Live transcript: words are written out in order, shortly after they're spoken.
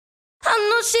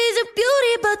she's a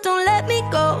beauty, but don't let me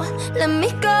go. Let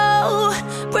me go,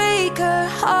 break her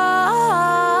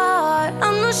heart.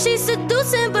 I know she's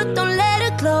seducing, but don't let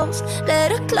her close.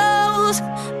 Let her close,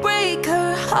 break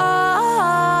her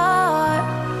heart.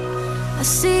 I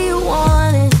see you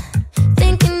wanting,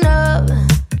 thinking of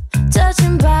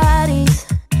touching bodies,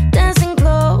 dancing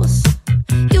close.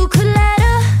 You could let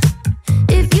her,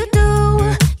 if you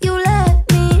do, you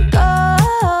let me go.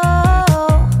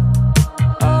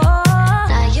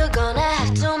 Now you're gonna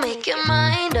have to make your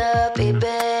mind up, baby.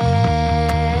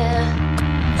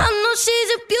 I know she's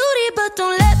a beauty, but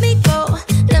don't let me go.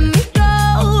 Let me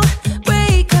go,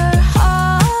 break her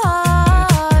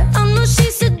heart. I know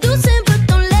she's seducing, but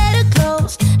don't let her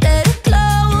close. Let her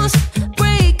close,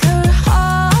 break her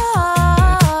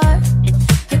heart.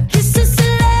 Her kiss is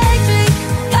electric,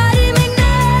 body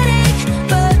magnetic,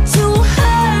 but to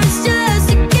her it's just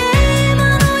a game. I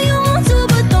know you want to,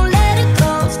 but don't let it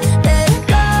close. Let it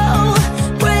go,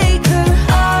 break her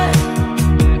heart.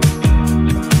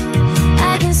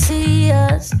 I can see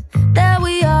us, that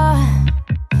we are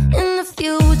in the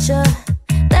future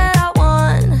that I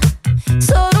want.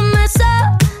 So don't mess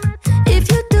up, if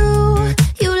you do,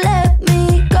 you let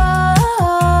me go.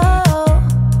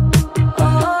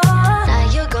 Now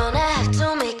you're gonna have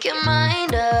to make your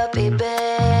mind up, baby.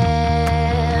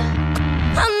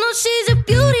 I know she's a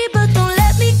beauty, but don't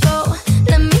let me go.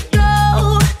 Let me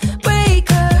go, break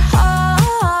her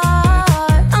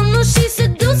heart. I know she's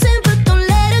seducing, but don't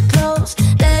let her close.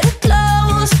 Let her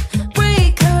close,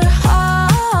 break her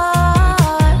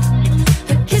heart.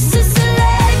 Her kiss is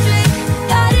electric,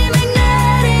 body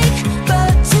magnetic,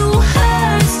 but to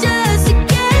her it's just a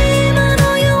game. I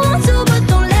know you want to, but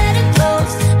don't let it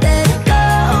close. Let it go,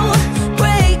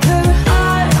 break her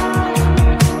heart.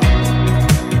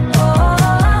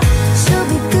 She'll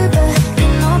be good, but you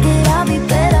know that I'll be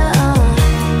better.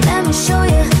 Let me show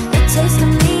you the taste of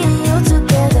me and you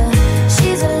together.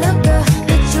 She's a looker,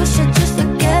 but you should just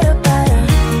forget about her.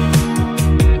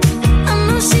 I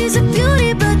know she's a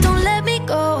beauty, but don't let me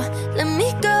go. Let me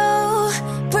go,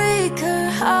 break her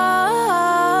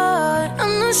heart. I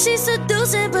know she's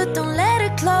seducing, but don't let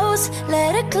her close.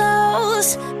 Let her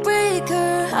close, break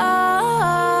her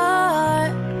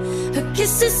heart. Her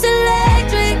kiss is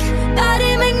electric,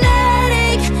 body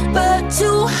magnetic, but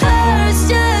to her it's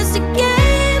just a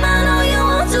game. I know you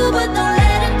want to, but don't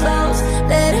let it close.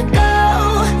 Let it go,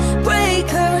 break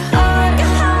her heart.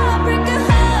 Break her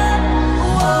heart.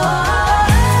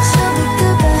 She'll be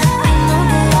good, but you know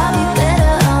that I'll be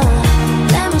better.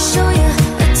 Let me show you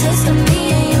the taste of me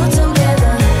and you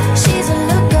together. She's a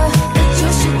looker, but you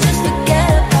should just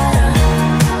forget about her.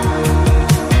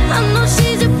 I know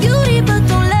she's a beauty, but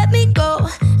don't let me go.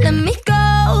 Let me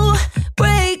go,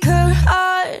 break her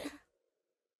heart.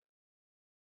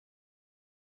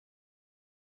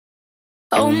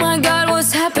 Oh my God,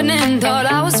 what's happening? Thought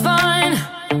I was fine.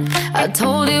 I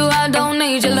told you I don't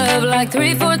need your love like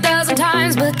 3,000-4,000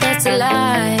 times, but that's a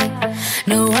lie.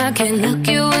 No, I can't look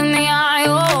you in the eye.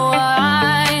 Oh, I.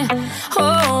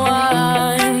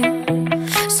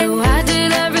 So I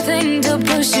did everything to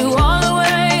push you all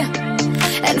away,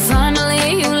 and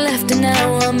finally you left, and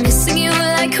now I'm missing you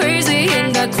like crazy,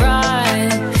 and I cry.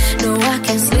 No, I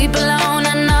can't sleep alone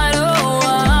at night.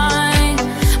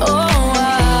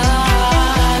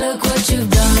 Look what you've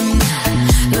done.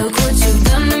 Look what you've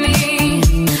done to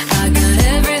me. I got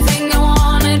everything I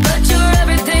wanted, but you're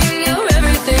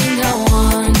everything I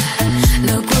want.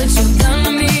 Look what you've done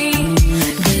to me.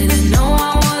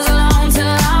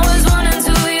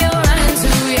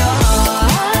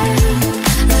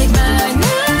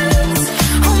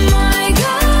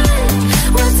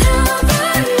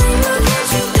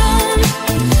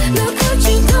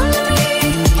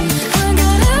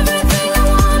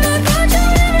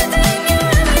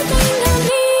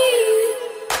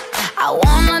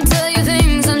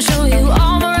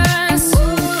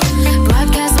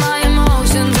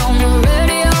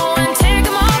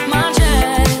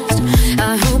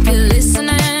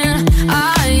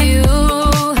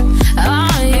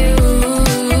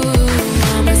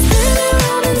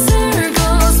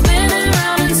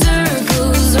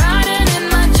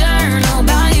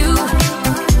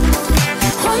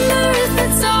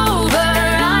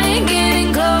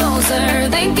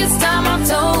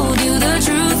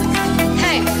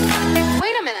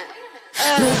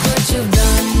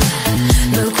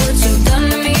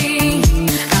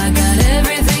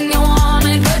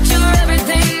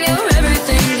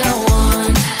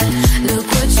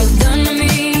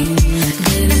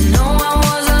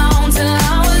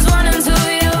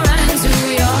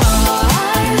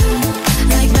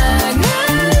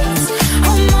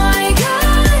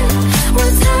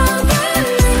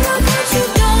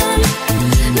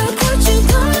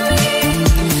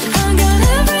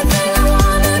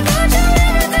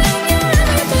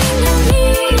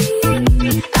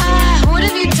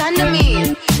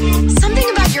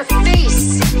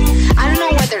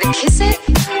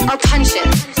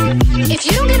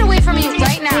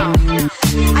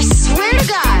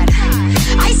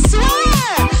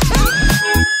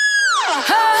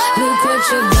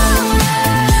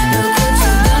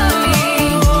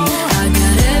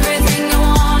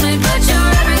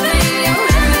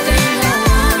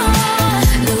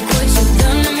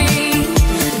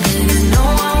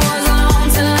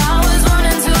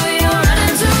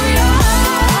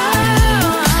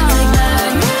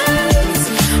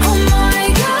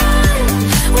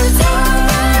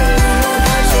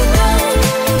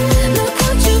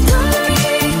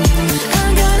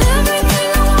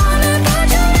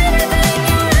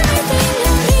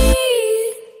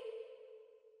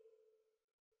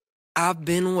 I've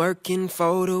been working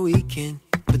for the weekend,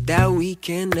 but that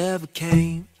weekend never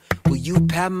came. Will you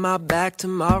pat my back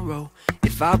tomorrow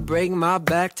if I break my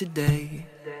back today?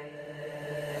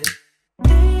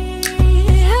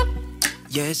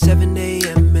 Yeah, it's 7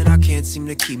 a.m. and I can't seem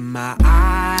to keep my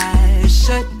eyes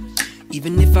shut.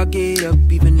 Even if I get up,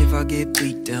 even if I get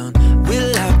beat down,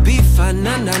 will I be fine?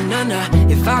 Nah, nah, nah, nah.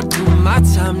 If I do my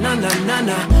time, nah, nah, nah,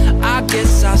 nah. I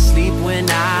guess I'll sleep when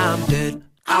I'm dead.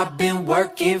 I've been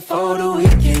working for the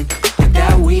weekend, but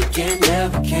that weekend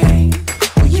never came.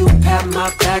 Will you pat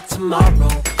my back tomorrow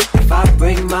if I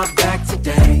break my back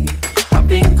today? I've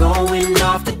been going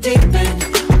off the deep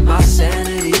end, my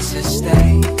sanity's to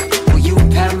stay. Will you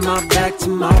pat my back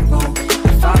tomorrow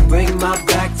if I break my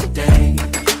back today?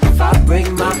 If I break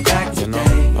my back today.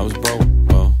 You know, I was broke,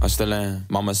 well, I still am.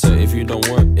 Mama said if you don't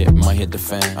work, it might hit the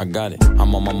fan. I got it,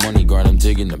 I'm on my money guard, I'm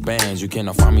digging the bands. You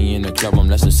cannot find me in the club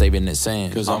unless I'm saving the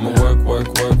sand. Cause I'ma work,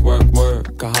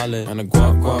 kahale. And a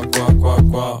guap,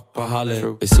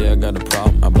 pahale. They say I got a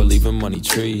problem, I believe in money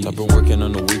trees. I've been working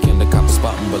on the weekend to cop a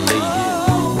spot and believe.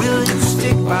 Will you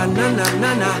stick by, na na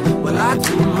na na? Will I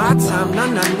do my time, na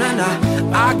na na na?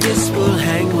 I guess we'll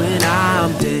hang when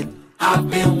I'm dead. I've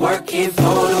been working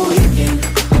for the weekend,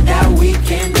 but that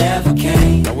weekend never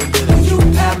came. Will you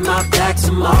pat my back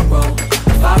tomorrow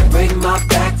if I break my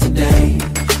back today?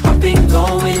 I've been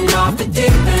going off the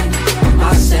deep end,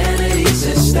 my sanity's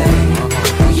at stake.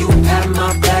 Will you pat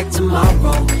my back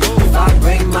tomorrow if I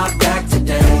break my back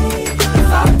today? If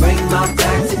I break my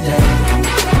back today?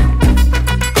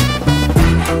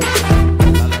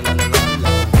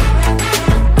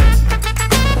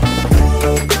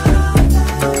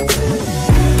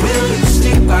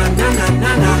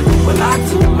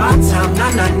 My time,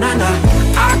 na na na na.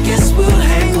 I guess we'll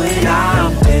hang when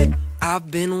I'm dead.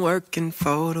 I've been working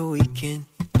for the weekend,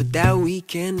 but that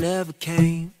weekend never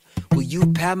came. Will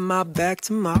you pat my back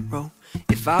tomorrow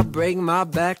if I break my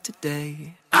back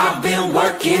today? I've been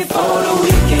working for the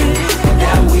weekend, but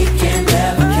that weekend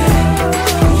never came.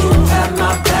 Will you pat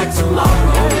my back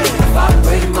tomorrow if I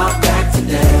break my back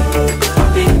today?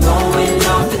 I've been going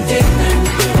off the deep end,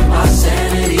 my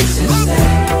sanity's at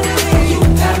stake. Will you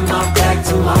pat my back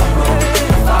tomorrow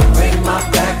if I break my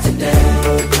back today?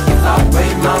 If I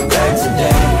break my back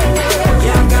today?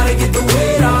 Yeah, I gotta get the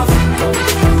weight off.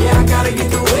 Yeah, I gotta get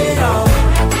the weight off.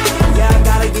 Yeah, I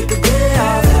gotta get the day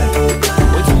off.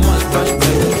 Way too much pressure,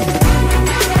 baby.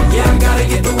 Yeah, I gotta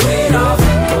get the weight off.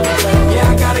 Yeah,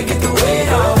 I gotta get the weight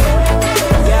off.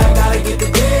 Yeah, I gotta get the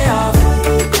day off.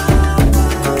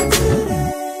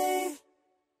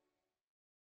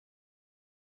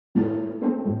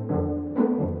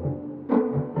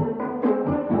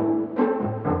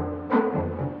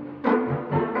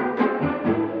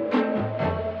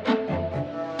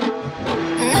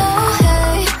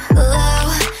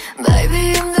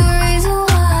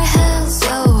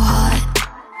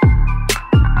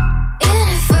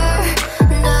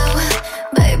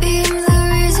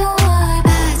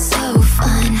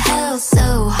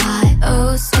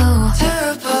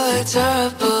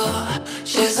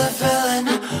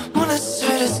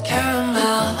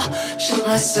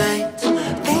 Saint,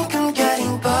 think I'm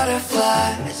getting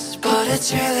butterflies, but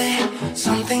it's really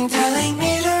something telling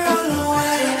me to run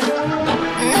away.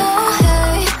 No,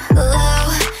 hey, low,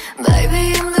 baby,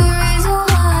 I'm the reason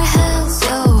why hell's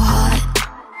so hot.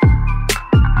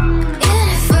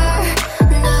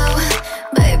 Inferno,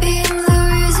 baby, I'm the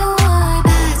reason why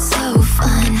that's so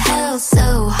fun. Hell's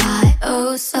so hot,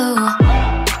 oh so hot.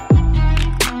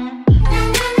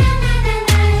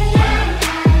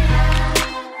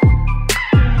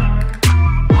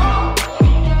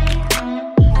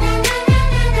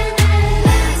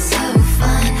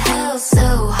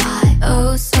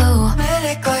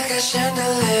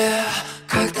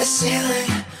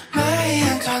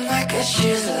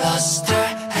 She's lost her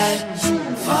head,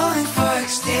 falling for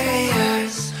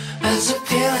exteriors as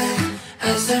appealing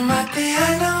as they might be.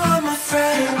 I know I'm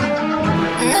afraid.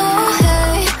 No,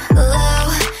 hey, low,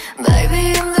 baby,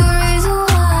 I'm the reason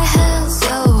why hell's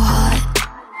so hot.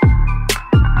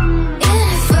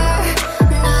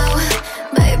 Inferno,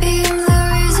 baby, I'm the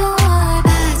reason why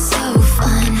that's so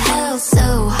fun. Hell's so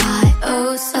hot,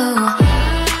 oh so hot.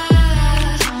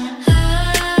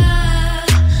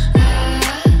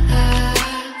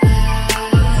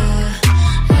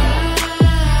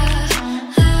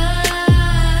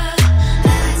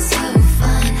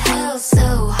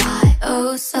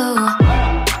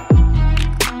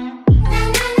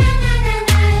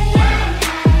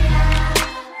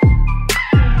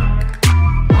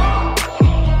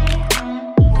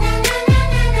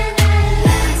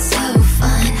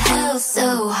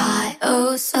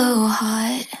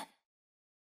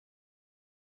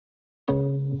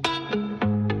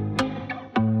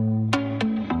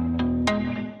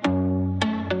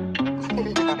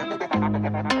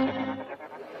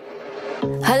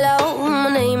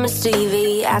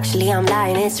 actually I'm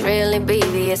lying, it's really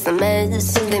baby. It's the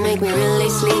medicine, they make me really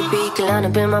sleepy.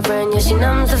 Klonopin, my friend, yeah, she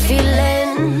numbs the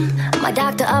feeling. My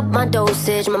doctor upped my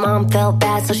dosage. My mom felt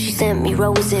bad, so she sent me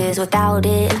roses. Without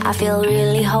it, I feel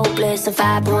really hopeless. And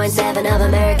 5.7 of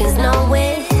Americans know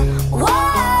it. Whoa,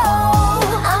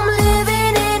 I'm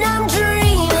living and I'm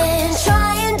dreaming,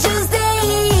 trying to stay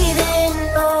even.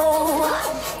 No,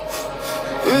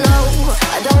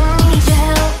 I don't need your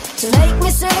help to make me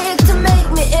sick, to make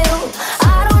me ill.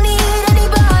 I don't need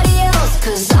anybody else,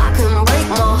 'cause I can break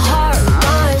my heart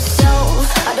myself.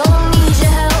 I don't need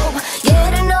your help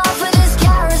getting off of this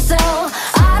carousel.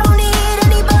 I don't need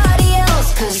anybody else,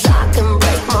 'cause I can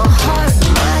break my heart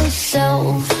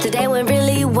myself. Today went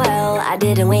really well. I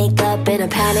didn't wake up in a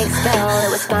panic spell.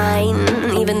 It was fine,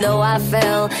 even though I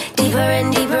fell deeper and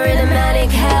deeper in a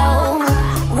manic hell.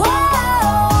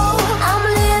 Whoa, I'm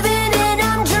living and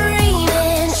I'm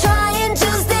dreaming, trying to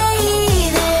stay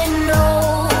even. No,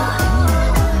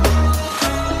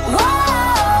 whoa,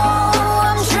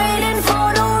 I'm trading for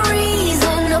no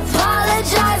reason.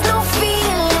 Apologize, no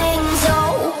feelings. Oh,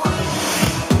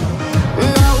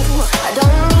 no, I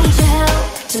don't need your help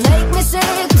to make me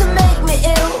sick, to make me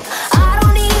ill. I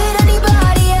don't need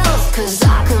anybody else, 'cause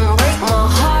I can break my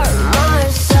heart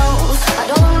myself. I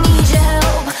don't need your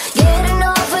help getting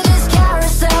off of this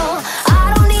carousel. I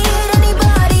don't need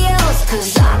anybody else,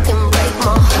 'cause I can break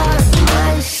my heart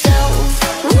myself.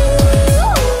 Woo,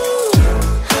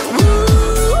 woo,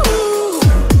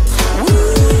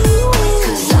 woo,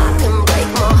 'cause I can break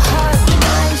my heart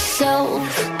myself.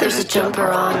 There's a jumper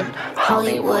on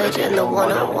Hollywood and the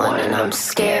 101, and I'm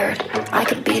scared I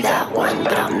could be that one,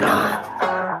 but I'm not.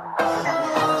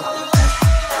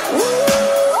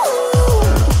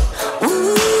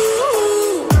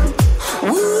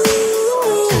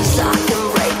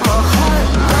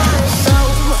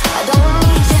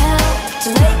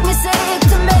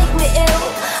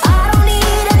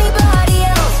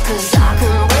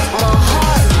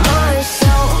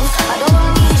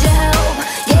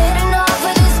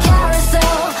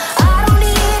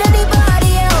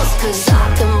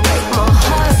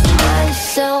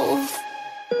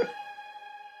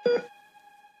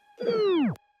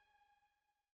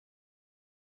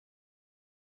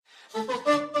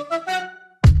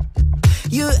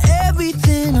 You're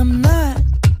everything I'm not.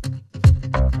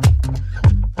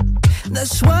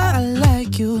 That's why I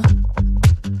like you.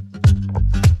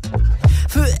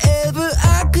 Forever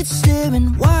I could stare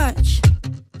and watch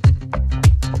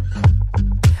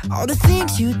all the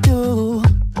things you do.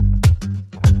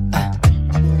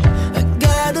 I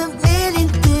got a million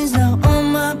things now on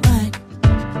my mind,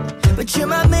 but you're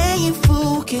my main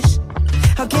focus.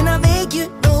 How can I make you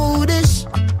notice?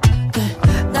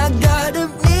 I got a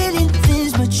million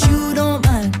things, but you don't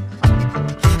mind.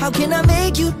 How can I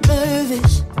make you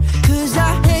nervous? 'Cause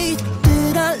I hate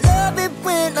that I love it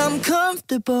when I'm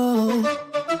comfortable.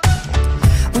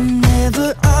 Whenever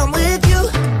I'm with you,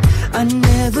 I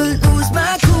never lose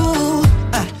my cool.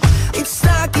 It's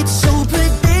like it's so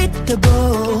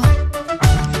predictable.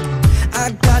 I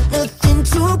got nothing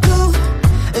to prove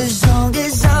as long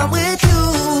as I'm with you.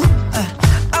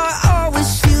 I always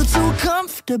feel too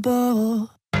comfortable.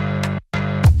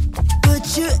 But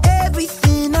you're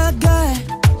everything I got.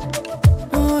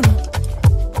 Oh no,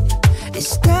 is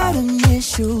that an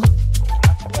issue?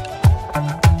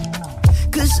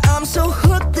 'Cause I'm so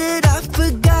hooked that I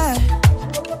forgot.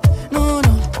 No,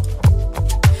 no,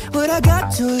 what I got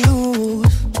to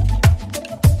lose.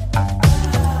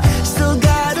 Still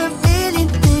got a million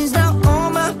things now on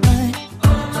my mind,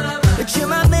 but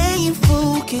you're my main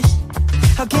focus.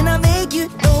 How can I make you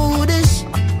notice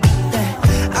that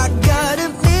I got a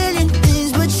million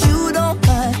things, but you don't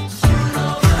mind?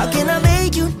 How can I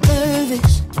make you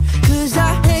nervous? 'Cause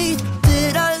I hate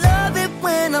that I love it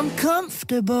when I'm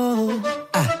comfortable.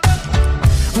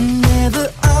 Whenever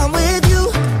I'm with you,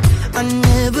 I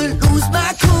never lose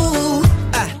my cool.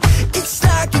 It's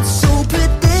like it's so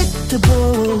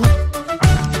predictable.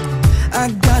 I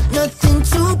got nothing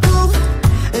to prove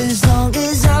as long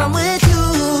as I'm with you.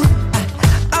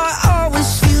 I always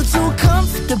feel too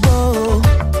comfortable.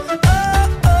 Oh,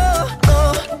 oh,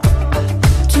 oh,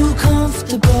 too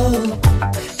comfortable.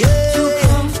 Yeah, too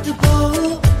comfortable.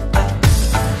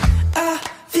 I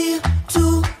feel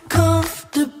too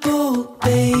comfortable,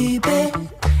 baby.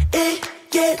 It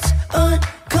gets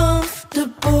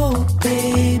uncomfortable,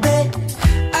 baby.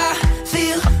 I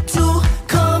feel too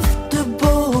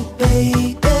comfortable,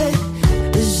 baby.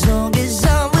 As long as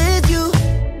I'm with you,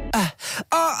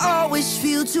 I always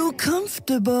feel too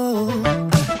comfortable.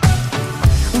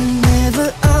 Whenever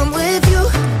I'm with you,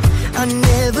 I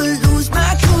never lose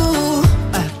my cool.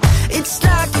 It's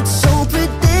like it's so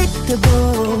predictable.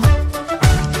 comfortable.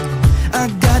 I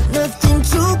got nothing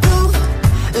to prove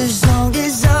as long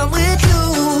as I'm with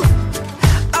you.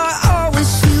 I always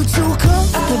feel too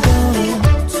comfortable.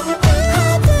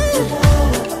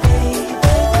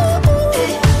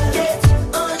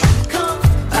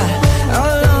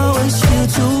 I'll always feel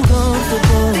too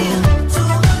comfortable.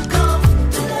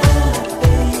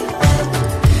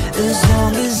 As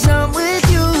long as I'm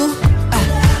with you,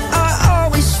 I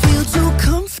always feel too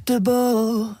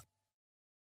comfortable.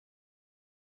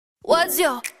 What's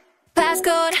your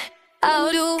passcode?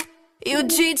 How do you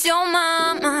treat your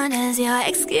mama? Does your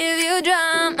ex give you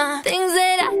drama? Things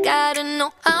that I gotta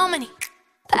know. How many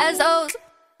pesos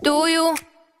do you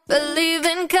believe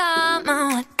in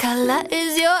karma? What color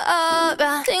is your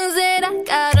aura? Things that I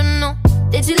gotta know.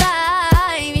 Did you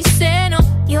lie? You said no.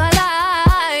 You a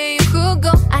lie. You could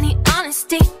go. I need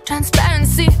honesty,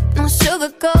 transparency, no sugar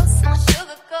coats, no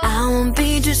sugar coats. I won't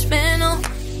be judgmental,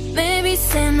 maybe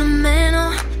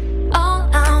sentimental. All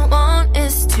I want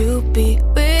is to be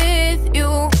with you.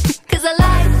 Cause I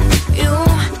like you,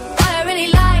 I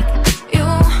really like you.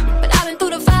 But I've been through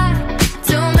the fire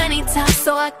too many times,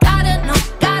 so I gotta know.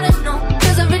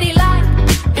 Cause I really like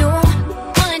you,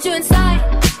 wanted you inside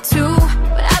too.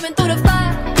 But I've been through the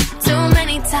fire too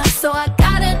many times, so I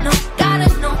gotta know.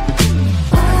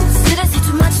 Oops, did I say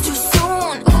too much too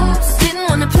soon? Oops, didn't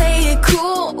wanna play it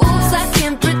cool. Oops, I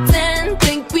can't pretend,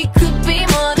 think we could be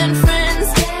more than friends.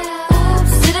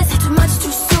 Oops, did I say too much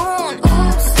too soon?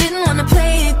 Oops, didn't wanna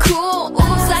play it cool.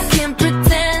 Oops, I can't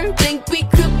pretend, think we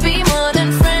could be more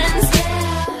than friends.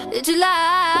 Did you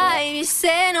lie? You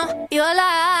say no, you're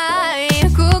lie. You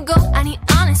could go. I need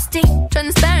honesty,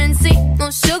 transparency, no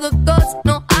sugar coats,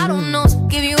 no I don't know. So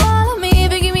give you all of me,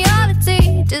 but give me all the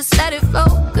tea. Just let it flow,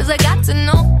 cause I got to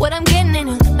know what I'm getting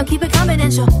into. Don't keep it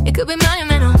confidential, it could be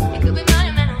monumental.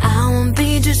 I won't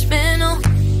be judgmental,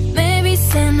 maybe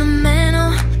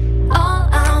sentimental. All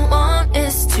I want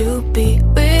is to be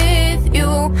with you.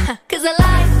 Cause I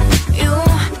like you,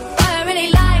 I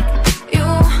really like you.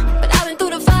 But I've been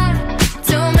through the fire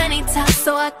too many times,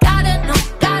 so I gotta know.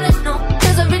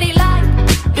 Cause I really like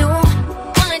you,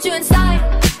 wanted you inside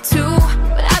too.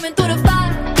 But I've been through the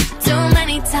fire too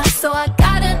many times, so I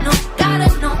gotta know.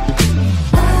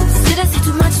 Oops, did I say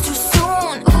too much too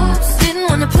soon? Oops, didn't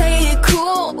wanna play it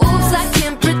cool. Oops, I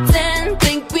can't pretend,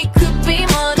 think we could be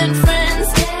more than friends.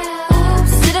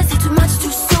 Oops, did I say too much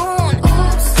too soon?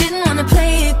 Oops, didn't wanna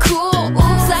play it cool.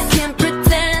 Oops, I can't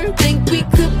pretend, think we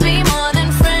could be more than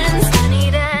friends. I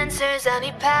need answers, I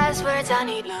need passwords, I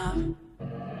need love.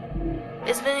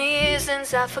 It's been years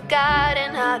since I've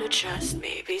forgotten how to trust.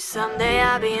 Maybe someday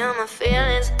I'll be on my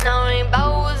feelings, knowing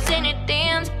about what's in your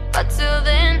DMs. But till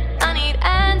then, I need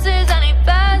answers, I need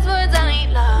passwords, I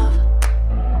need love.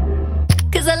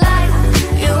 Cause I like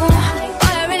you,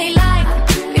 I really like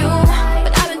you.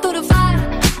 But I've been through the fire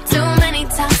too many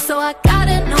times, so I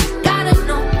gotta know.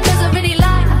 Cause I really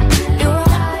like you,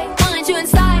 wanted you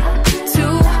inside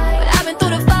too. But I've been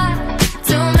through the fire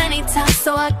too many times,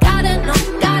 so I gotta know.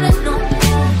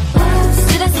 Oops,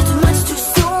 did I say too much too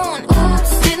soon?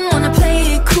 Oops, didn't wanna play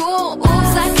it cool.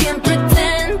 Oops, I can't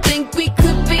pretend, think we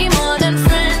could be more than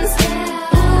friends.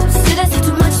 Oops, did I say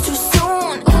too much too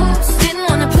soon? Oops, didn't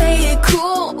wanna play it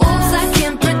cool. Oops, I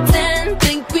can't pretend,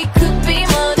 think we could be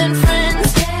more than friends.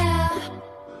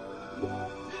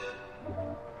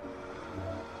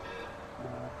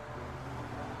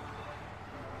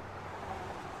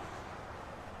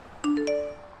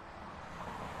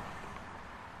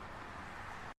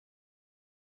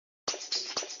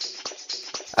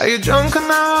 Are you drunk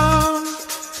enough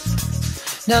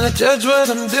now to judge what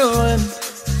I'm doing?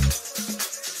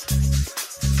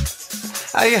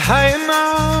 Are you high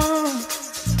enough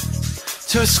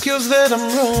to excuse that I'm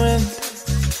ruined?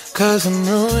 Cause I'm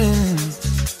ruined.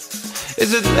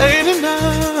 Is it late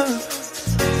enough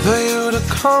for you to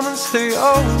come and stay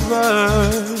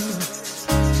over?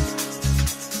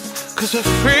 Cause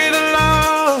we're free to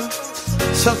love,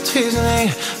 so tease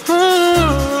me.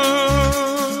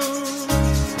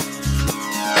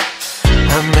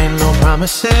 I made no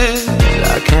promises,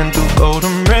 I can't do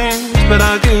golden rings, but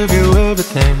I'll give you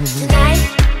everything. Tonight,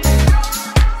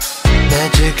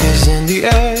 Magic is in the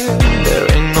air, there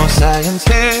ain't no science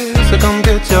here, so come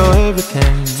get your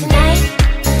everything. tonight,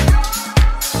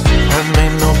 I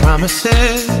made no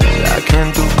promises, I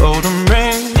can't do golden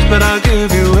rings, but I'll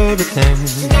give you everything.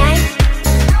 tonight,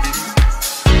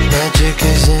 Magic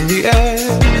is in the air,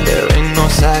 there ain't no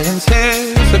science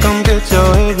here, so come get your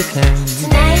everything.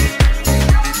 tonight.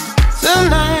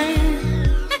 Tonight.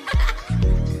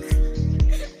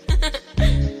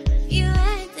 You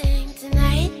acting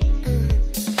tonight.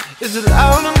 Is it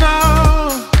loud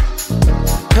enough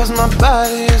my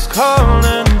body is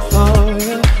calling for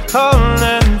you,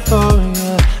 calling for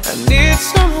you. I need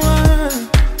someone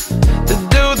to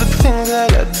do the things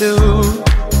that I do.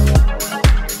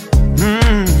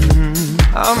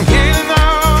 I'm healing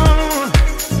on,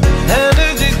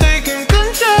 energy taking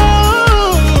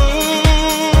control.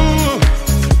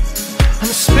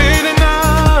 I'm speeding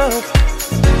up,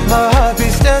 my heart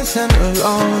beats dancing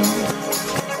along.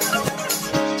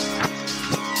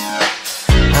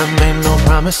 I made no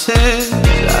promises, I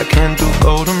can't do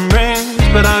golden rings,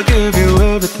 but I'll give you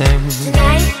everything.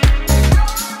 Tonight,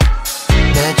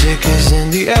 Magic is in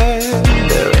the air,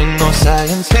 there ain't no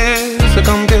science here, so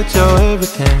come get your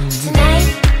everything. tonight,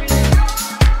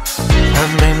 I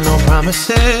made no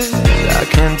promises, I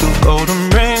can't do golden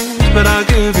rings, but I'll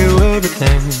give you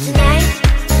everything. tonight,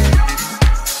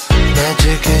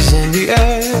 Magic is in the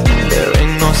air, there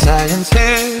ain't no science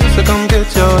here, so come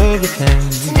get your everything.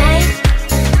 tonight.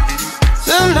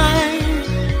 Tonight,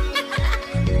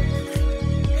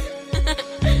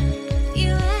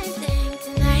 You everything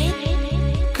tonight.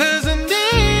 'cause I need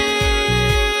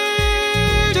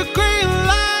a green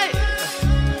light,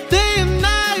 day and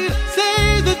night, say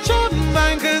that you're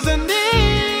mine. 'Cause I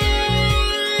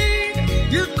need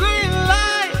your green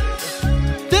light,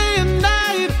 day and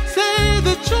night, say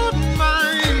that you're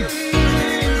mine.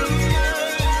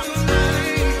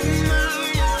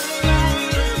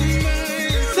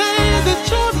 Say that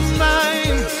you're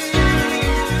mine.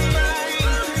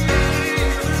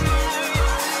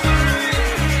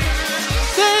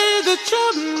 Say that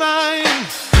you're mine.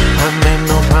 I made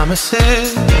no promises,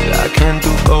 I can't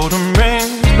do golden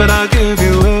rings, but I'll give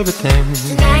you everything.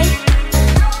 Tonight,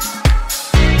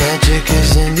 Magic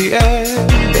is in the air,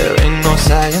 there ain't no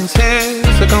science here,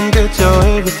 so come get your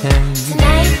everything.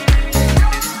 tonight,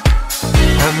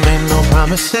 I made no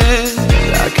promises,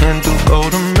 I can't do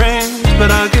golden rings, but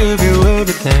I'll give you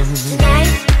everything.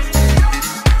 tonight,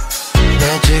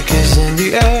 Magic is in the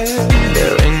air,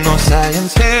 there ain't no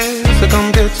science here, so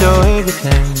come get your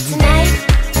everything. tonight.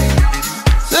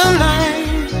 Tonight.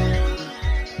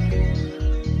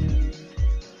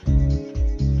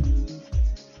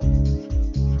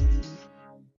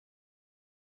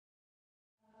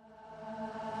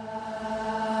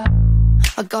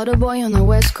 I got a boy on the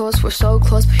west coast, we're so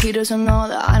close, but he doesn't know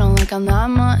that I don't like him that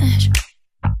much.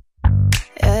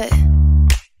 Yeah.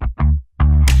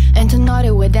 And tonight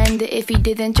it would end if he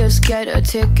didn't just get a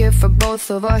ticket for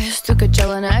both of us to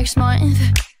Coachella next month.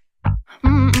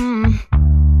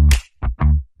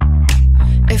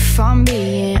 If I'm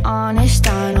being honest,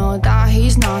 I know that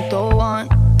he's not the one,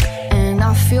 and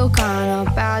I feel kinda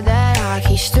bad that I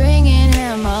keep stringing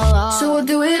him along. So we'll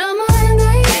do it on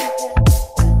Monday.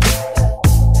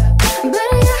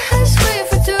 Better yet, let's wait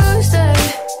for Tuesday.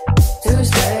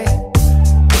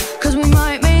 Cause we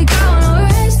might make out on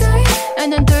Wednesday, and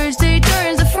then Thursday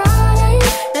turns to Friday.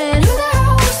 And who the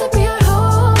hell wants to be at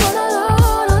home all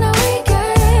alone on a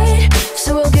weekend? So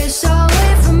we'll get so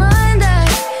late for Monday.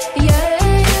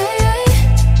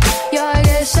 Yeah, I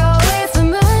get so late for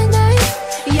Monday.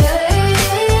 Yeah.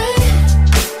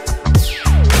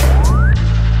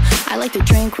 I like to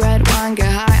drink red wine,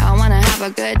 get high. I wanna have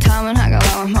a good time and hang out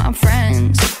with my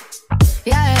friends.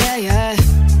 Yeah.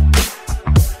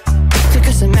 Took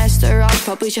a semester off,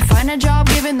 probably should find a job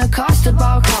given the cost of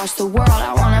all across the world.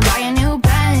 I wanna buy a new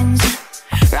Benz,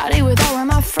 ride it with all of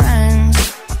my friends.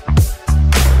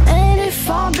 And if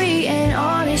I'm being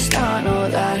honest, I know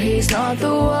that he's not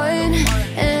the one,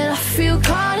 and I feel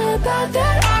kinda bad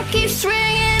that I keep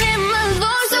stringing him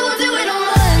along. So we'll do it on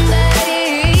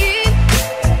Monday.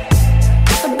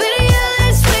 Better yet,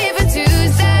 let's wait for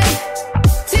Tuesday.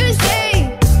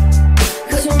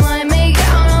 Cause we might make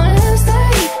out on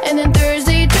Wednesday, and then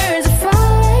Thursday turns to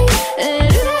Friday. And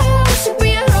who the hell should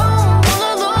be at home all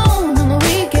alone on the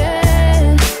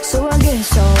weekend? So I guess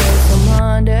I'll wait for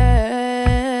Monday.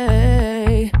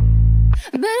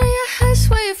 Better yet, let's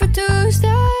wait for Tuesday.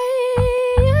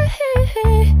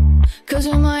 Cause we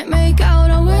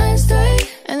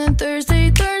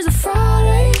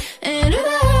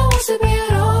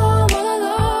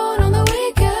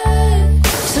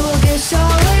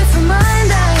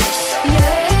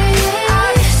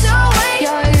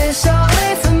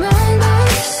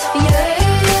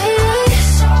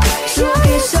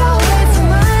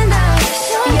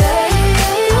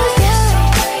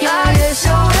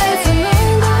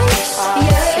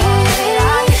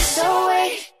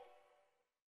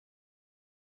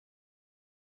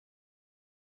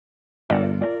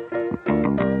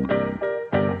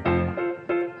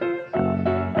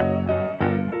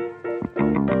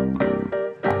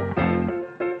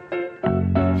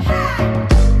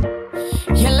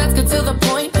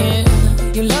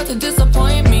You love to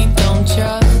disappoint me, don't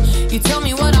ya? You tell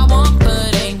me what I want,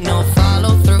 but ain't no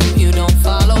follow through. You don't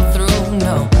follow through,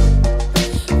 no.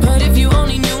 But if you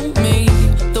only knew me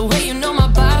the way you know my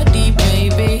body,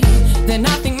 baby, then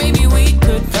I think maybe we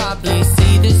could probably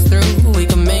see this through. We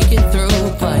can make it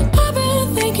through, but I've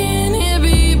been thinking it'd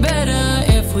be better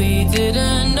if we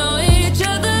didn't know each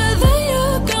other. Then you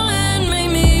go and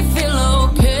make me feel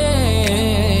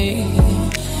okay.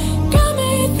 Got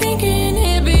me thinking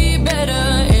it'd be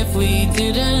better if we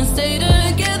didn't stay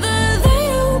together. Then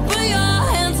you put your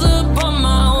hands up on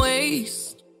my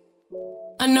waist.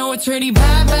 I know it's really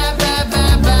bad, bad, bad,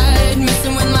 bad, bad.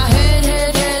 Messing with my head,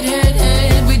 head, head, head,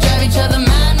 head. We drive each other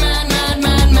mad, mad, mad,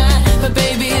 mad, mad. But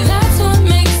baby, that's what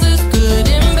makes us good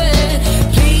in bed.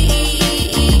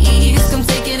 Please, come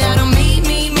take it out on me,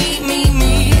 me, me, me,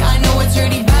 me. I know it's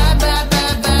really bad, bad,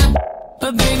 bad, bad.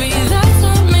 But baby, that's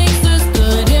what makes us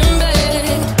good in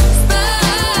bed.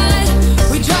 Bad,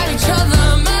 we drive each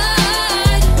other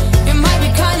mad. It might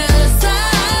be kinda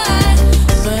sad,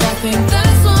 but I think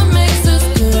that's what makes us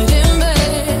good in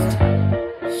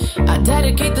bed. I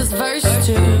dedicate this verse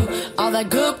to all that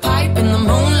good pipe in the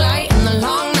moonlight and the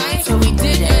long nights where we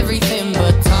did everything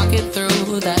but talk it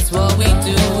through. That's what we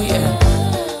do, yeah.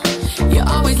 You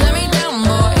always let me down,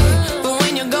 boy, but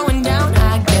when you're going down,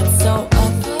 I get so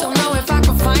up. Don't know if I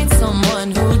could find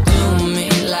someone who do me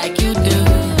like you do.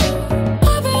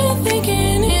 I've been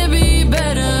thinking it'd be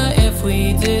better if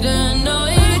we didn't know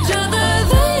each other.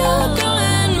 Then you go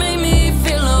and make me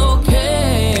feel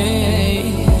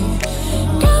okay.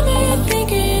 Got me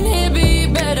thinking it'd be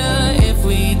better if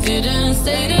we didn't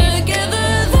stay together.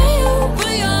 Then you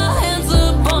put your hands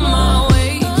up on my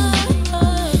waist.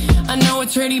 I know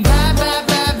it's really bad, bad,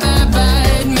 bad, bad,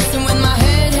 bad. Messing with my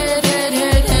head, head, head,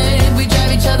 head, head. We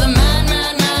drive each other mad,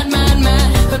 mad, mad, mad,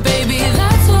 mad. But baby,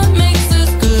 that's what makes us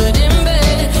good in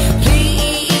bed.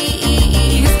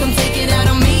 Please, come take it out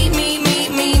on me, me, me,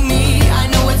 me, me. I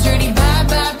know it's really bad,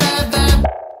 bad, bad, bad.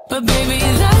 But baby,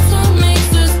 that's what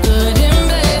makes us good in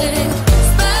bed.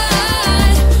 It's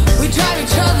bad, we drive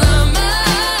each other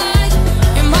mad.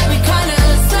 It might be kinda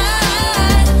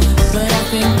sad, but I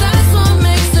think that's what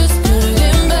makes us good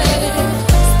in bed.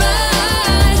 It's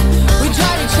bad, we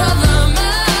drive each other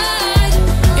mad.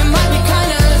 It might be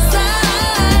kinda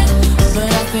sad, but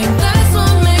I think that's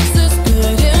what makes us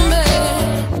good in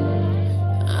bed.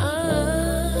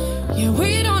 Yeah, we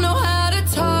don't know how to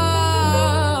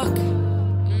talk,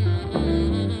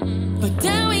 but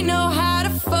then we know how to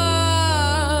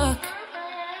fuck.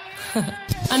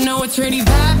 I know it's really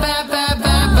bad, bad, bad,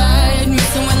 bad, bad.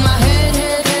 Messing with my head,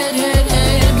 head, head, head,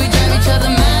 head. We drive each other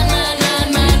mad, mad, mad,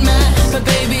 mad, mad. But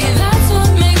baby, that's what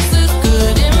makes us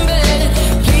good in bed.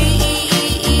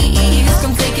 Please,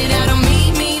 come take it out on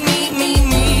me, me, me, me,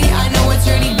 me. I know it's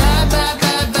really bad, bad,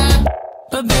 bad, bad.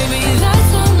 But baby, that's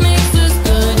what makes us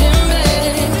good in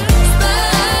bed. It's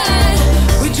bad,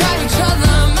 we drive each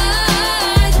other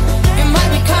mad. It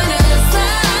might be kinda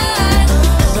sad,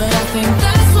 but I think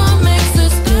that's what makes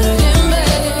us good in bed.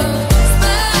 It's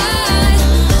bad,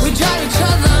 we drive each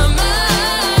other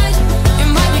mad. It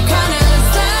might be kinda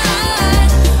sad,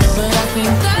 but I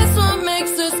think that's what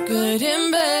makes us good in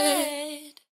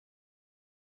bed.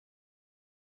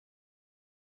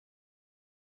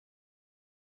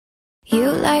 You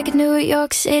like New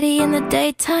York City in the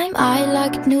daytime, I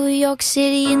like New York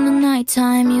City in the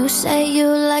nighttime. You say you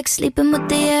like sleeping with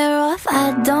the air off,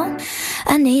 I don't,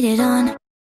 I need it on.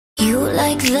 You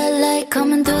like the light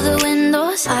coming through the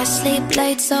windows, I sleep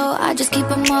late so I just keep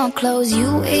them all closed.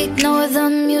 You ignore the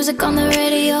music on the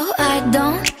radio, I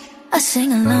don't, I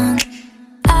sing along.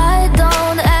 I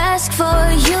don't ask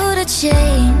for you to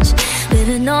change,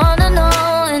 living on and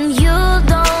on, and you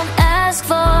don't ask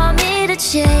for me to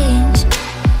change.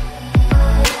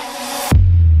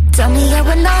 Tell me that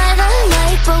we're not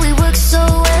alike, but we work so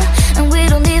well, and we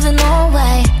don't even know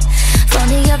why.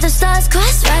 Funny how the stars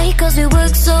cross right, cause we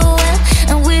work so well,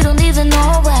 and we don't even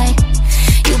know why.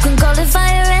 You can call it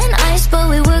fire and ice, but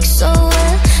we work so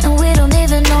well, and we don't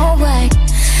even know why.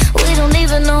 We don't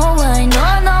even know why,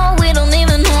 no, no, we don't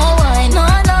even know why, no,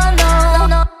 no, no,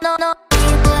 no, no, no.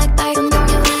 Like I don't know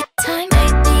your time,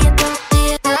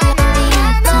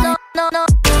 no, no, no.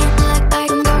 Like I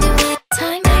don't know your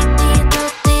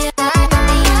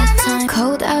time,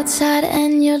 cold outside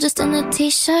and you're just in a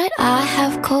t-shirt. I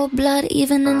have cold blood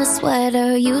even in the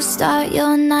sweater. You start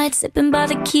your night sipping by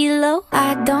the kilo.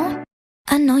 I don't,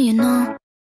 I know you know.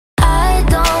 I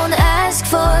don't ask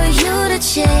for you to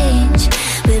change,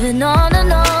 living on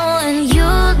and on, and you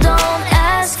don't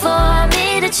ask for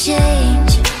me to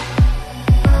change.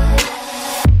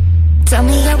 Tell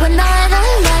me that we're not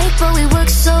alike, but we work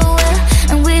so well,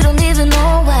 and we don't even know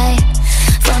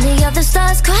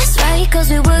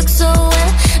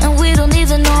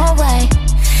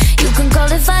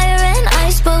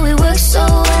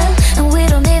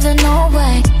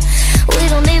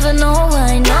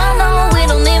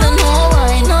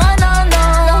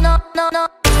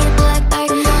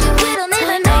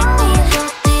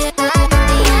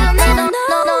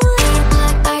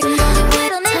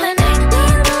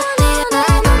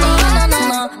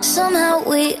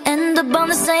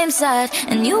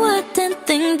And you wouldn't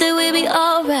think that we'd be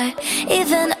alright.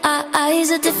 Even our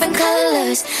eyes are different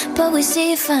colors, but we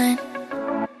see fine.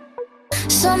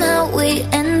 Somehow we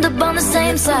end up on the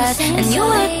same side. And you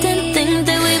wouldn't think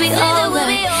that we'd be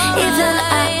alright. Even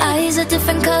our eyes are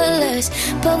different colors,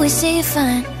 but we see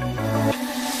fine.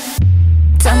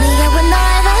 Tell me yeah, we're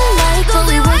not alike, but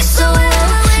we work so well,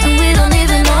 and we don't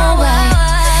even know why.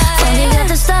 Funny that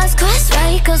the stars cross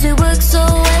right, cause we work so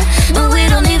well, and we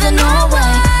don't even know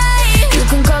why. You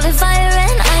can call it fire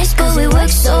and ice, but we work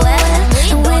so well,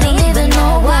 and we don't even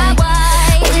know why.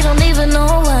 We don't even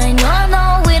know why, no,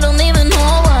 no, we don't even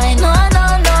know why. No, no,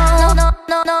 no, no,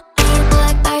 no, no.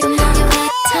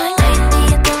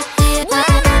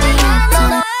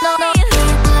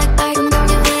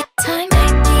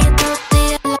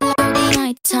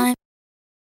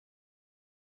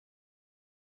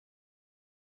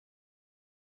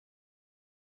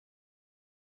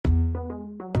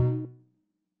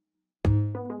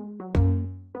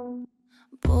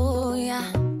 Boy,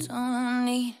 I don't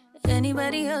need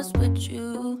anybody else but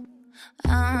you.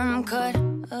 I'm caught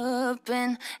up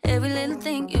in every little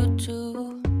thing you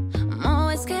do. I'm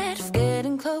always scared of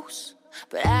getting close,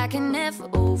 but I can never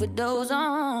overdose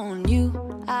on you.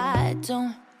 I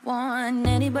don't want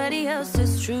anybody else,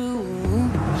 it's true.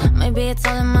 Maybe it's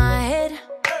all in my head,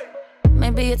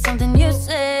 maybe it's something you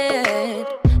said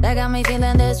that got me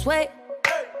feeling this way.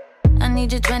 I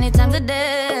need you 20 times a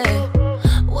day.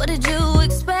 What did you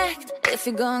expect if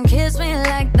you're gonna kiss me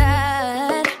like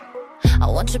that? I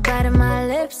want you bite in my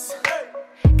lips,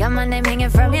 got my name hanging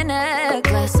from your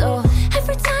necklace. Oh,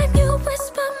 every time you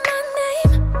whisper my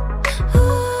name,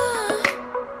 ooh,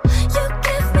 you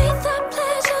give me that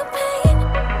pleasure pain.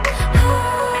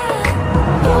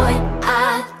 Boy,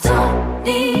 I don't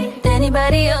need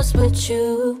anybody else but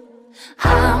you.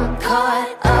 I'm caught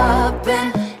up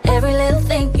in every little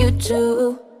thing you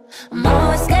do. I'm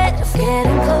always scared of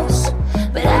getting close,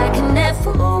 but I can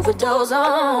never overdose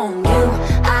on you.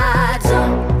 I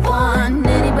don't want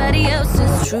anybody else,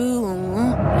 it's true.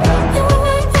 You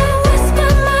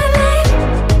whisper my name,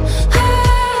 you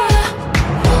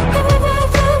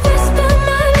whisper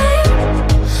my name.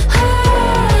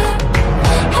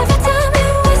 Every time you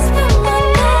whisper my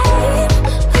name,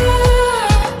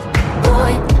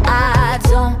 boy, I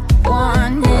don't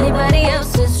want anybody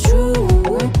else, it's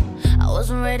true. I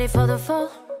wasn't ready for the fall,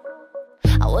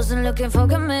 I wasn't looking for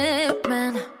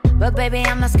commitment, but baby,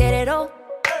 I'm not scared at all.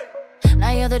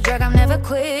 Now you're the drug I'm never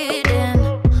quitting.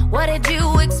 What did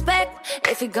you expect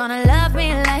if you're gonna love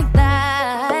me like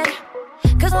that?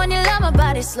 Cause when you love my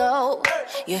body slow,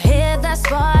 you hear that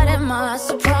spot in my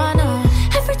soprano.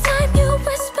 Every time you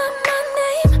whisper my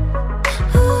name,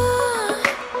 ooh,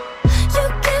 you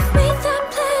give me that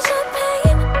pleasure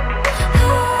pain.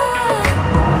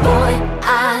 Boy,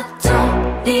 I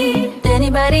don't need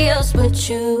anybody else but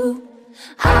you.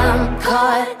 I'm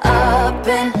caught up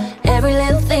in every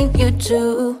little thing you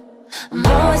do. I'm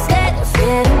always scared of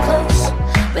getting close,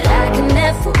 but I can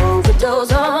never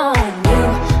overdose on you.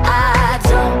 I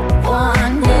don't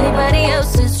want anybody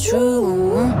else, it's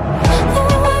true.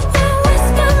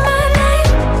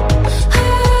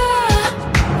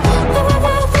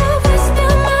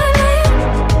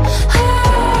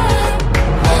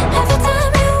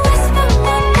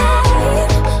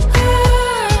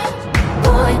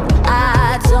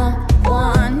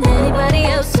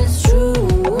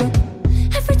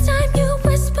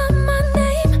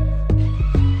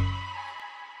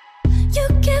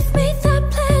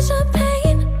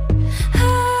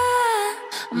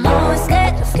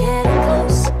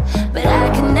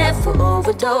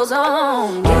 Overdose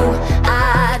on you.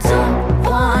 I don't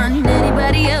want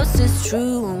anybody else, it's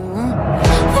true.